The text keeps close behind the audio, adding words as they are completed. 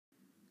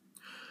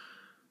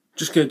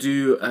Just going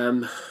to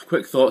do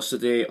quick thoughts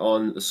today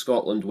on the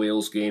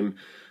Scotland-Wales game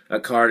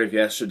at Cardiff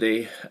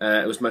yesterday.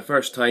 It was my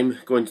first time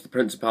going to the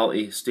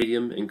Principality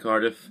Stadium in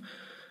Cardiff.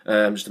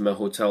 I'm just in my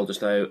hotel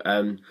just now.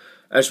 I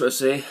just want to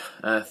say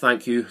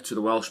thank you to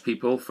the Welsh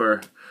people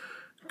for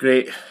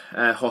great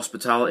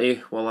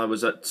hospitality while I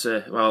was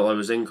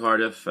in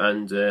Cardiff,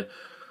 and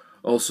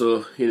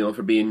also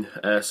for being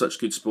such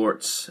good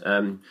sports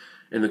in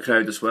the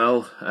crowd as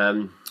well,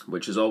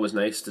 which is always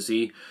nice to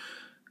see.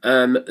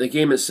 The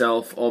game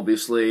itself,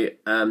 obviously,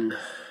 I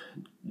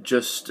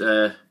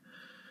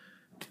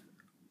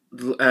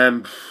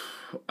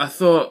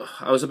thought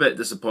I was a bit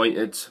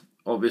disappointed,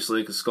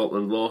 obviously, because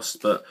Scotland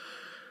lost, but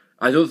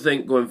I don't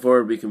think going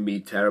forward we can be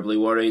terribly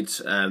worried.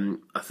 I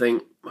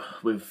think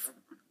we've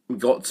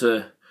got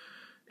to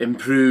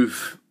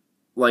improve,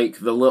 like,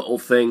 the little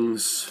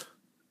things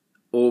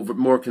over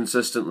more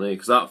consistently,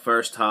 because that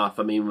first half,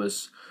 shot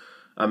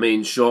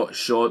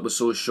was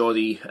so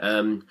shoddy.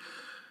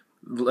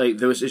 Like,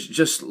 there was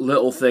just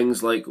little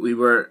things, like we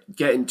were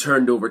getting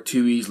turned over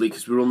too easily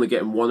because we were only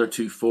getting one or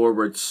two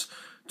forwards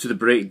to the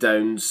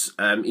breakdowns.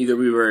 Either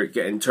we were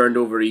getting turned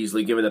over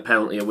easily, giving a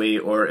penalty away,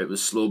 or it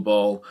was slow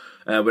ball.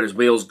 Whereas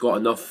Wales got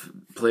enough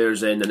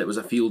players in and it was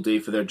a field day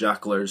for their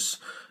jacklers.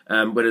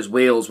 Whereas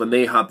Wales, when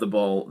they had the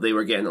ball, they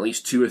were getting at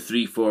least two or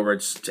three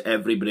forwards to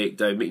every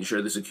breakdown, making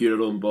sure they secure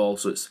their own ball.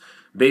 So it's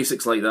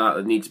basics like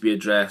that need to be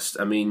addressed.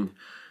 I mean,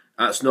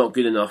 that's not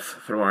good enough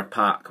from our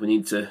pack. We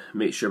need to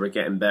make sure we're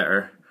getting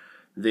better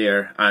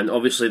there. And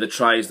obviously the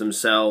tries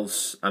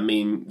themselves, I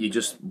mean, you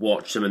just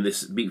watch them and they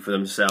speak for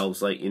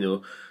themselves. Like,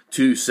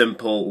 two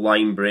simple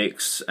line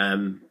breaks.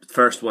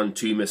 First one,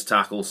 two missed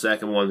tackles.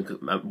 Second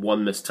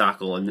one missed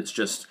tackle. And it's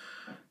just,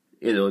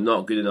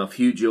 not good enough.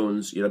 Hugh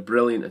Jones, you're a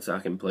brilliant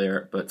attacking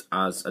player, but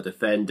as a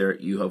defender,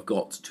 you have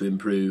got to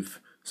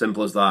improve.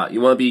 Simple as that.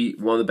 You want to be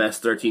one of the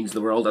best 13s in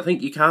the world. I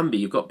think you can be.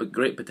 You've got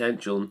great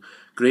potential and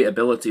great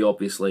ability,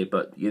 obviously.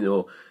 But,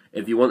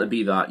 if you want to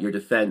be that, your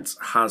defence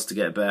has to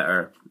get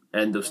better.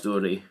 End of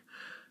story.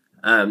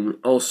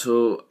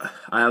 Also,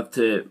 I have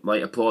to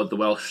applaud the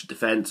Welsh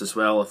defence as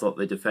well. I thought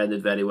they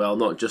defended very well,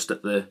 not just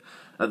at the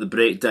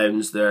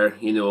breakdowns there.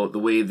 The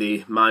way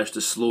they managed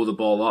to slow the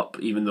ball up,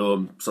 even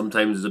though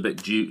sometimes it's a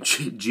bit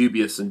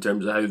dubious in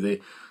terms of how they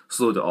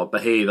slowed it up.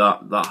 But hey,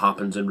 that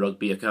happens in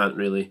rugby. I can't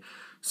really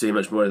say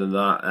much more than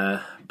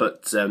that.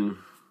 But the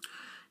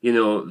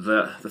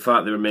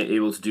fact they were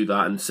able to do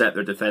that and set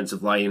their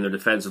defensive line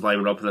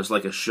were up and it's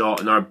like a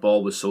shot, and our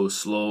ball was so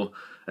slow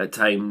at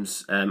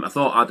times. I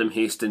thought Adam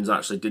Hastings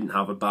actually didn't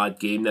have a bad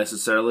game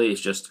necessarily.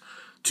 It's just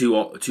too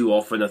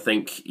often I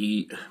think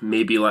he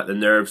maybe let the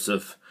nerves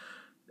of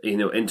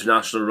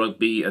international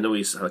rugby. I know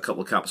he's had a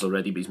couple of caps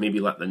already, but he's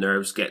maybe let the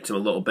nerves get to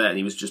him a little bit, and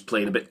he was just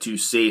playing a bit too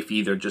safe.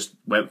 Either just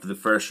went for the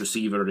first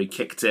receiver or he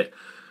kicked it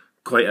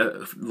quite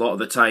a lot of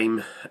the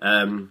time.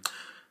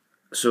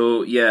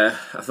 So yeah,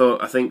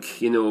 I think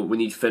we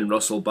need Finn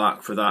Russell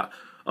back for that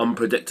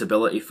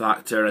unpredictability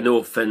factor. I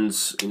know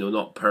Finn's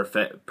not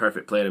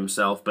perfect player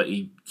himself, but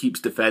he keeps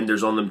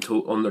defenders on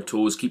their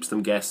toes, keeps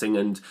them guessing,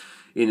 and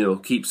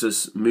keeps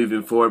us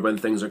moving forward when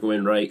things are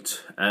going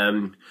right.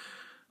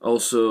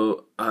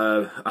 Also,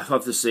 I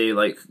have to say,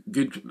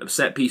 good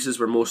set pieces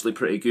were mostly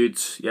pretty good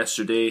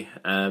yesterday.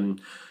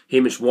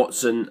 Hamish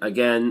Watson,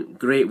 again,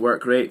 great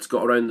work rate,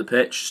 got around the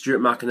pitch. Stuart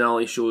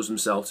McInally shows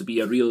himself to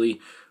be a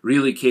really,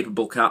 really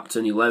capable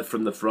captain. He led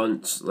from the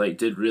front,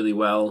 did really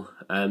well.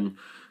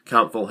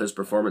 Can't fault his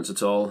performance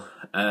at all.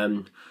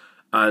 And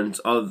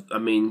other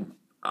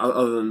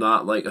than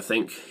that, I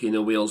think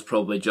Wales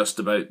probably just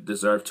about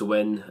deserved to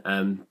win.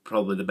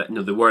 Probably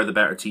they were the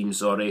better team,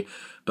 sorry,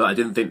 but I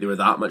didn't think they were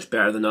that much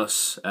better than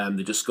us.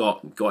 They just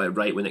got it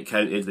right when it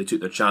counted. They took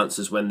their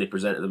chances when they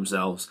presented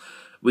themselves.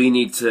 We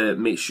need to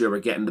make sure we're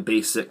getting the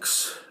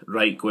basics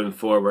right going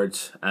forward,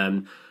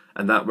 and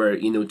that we're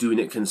doing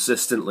it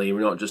consistently. We're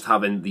not just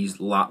having these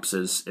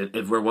lapses.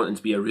 If we're wanting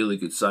to be a really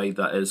good side,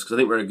 that is, because I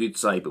think we're a good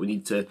side, but we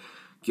need to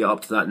get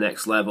up to that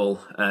next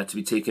level to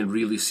be taken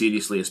really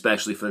seriously,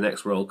 especially for the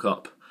next World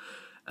Cup.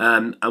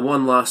 And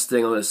one last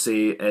thing I want to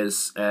say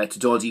is to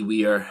Doddie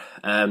Weir.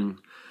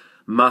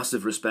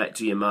 Massive respect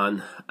to you,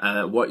 man.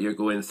 What you're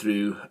going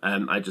through,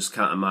 I just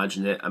can't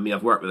imagine it. I mean,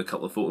 I've worked with a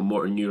couple of folk with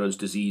motor neurons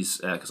disease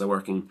because I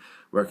work in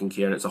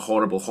care, and it's a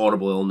horrible,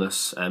 horrible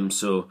illness.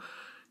 So,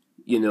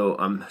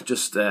 I'm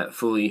just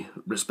fully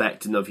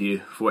respecting of you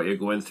for what you're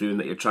going through and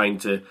that you're trying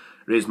to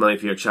raise money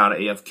for your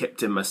charity. I've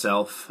kicked in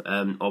myself,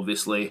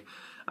 obviously,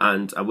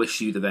 and I wish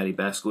you the very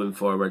best going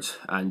forward.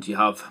 And you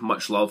have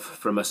much love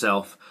from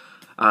myself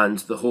and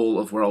the whole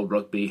of World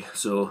Rugby.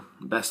 So,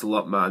 best of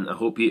luck, man. I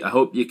hope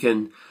you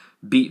can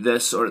beat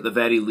this, or at the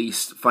very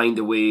least find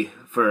a way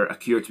for a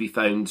cure to be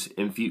found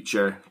in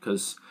future,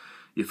 because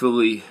you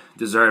fully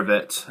deserve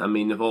it. I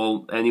mean, if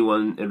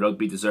anyone in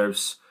rugby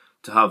deserves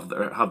to have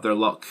their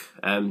luck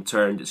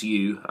turned, it's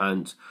you,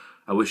 and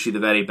I wish you the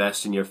very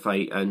best in your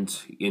fight. And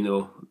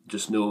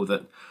just know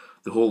that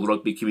the whole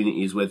rugby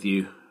community is with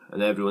you,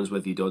 and everyone's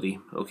with you, Doddie.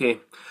 Okay,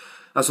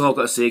 that's all I've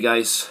got to say,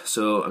 guys.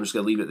 So I'm just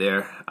going to leave it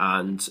there,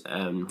 and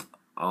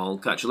I'll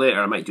catch you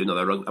later. I might do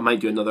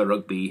another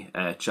rugby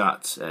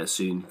chat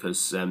soon,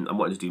 because I'm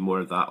wanting to do more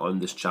of that on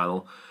this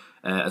channel,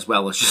 as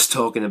well as just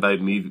talking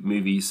about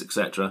movies,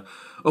 etc.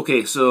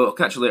 Okay, so I'll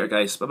catch you later,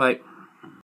 guys. Bye bye.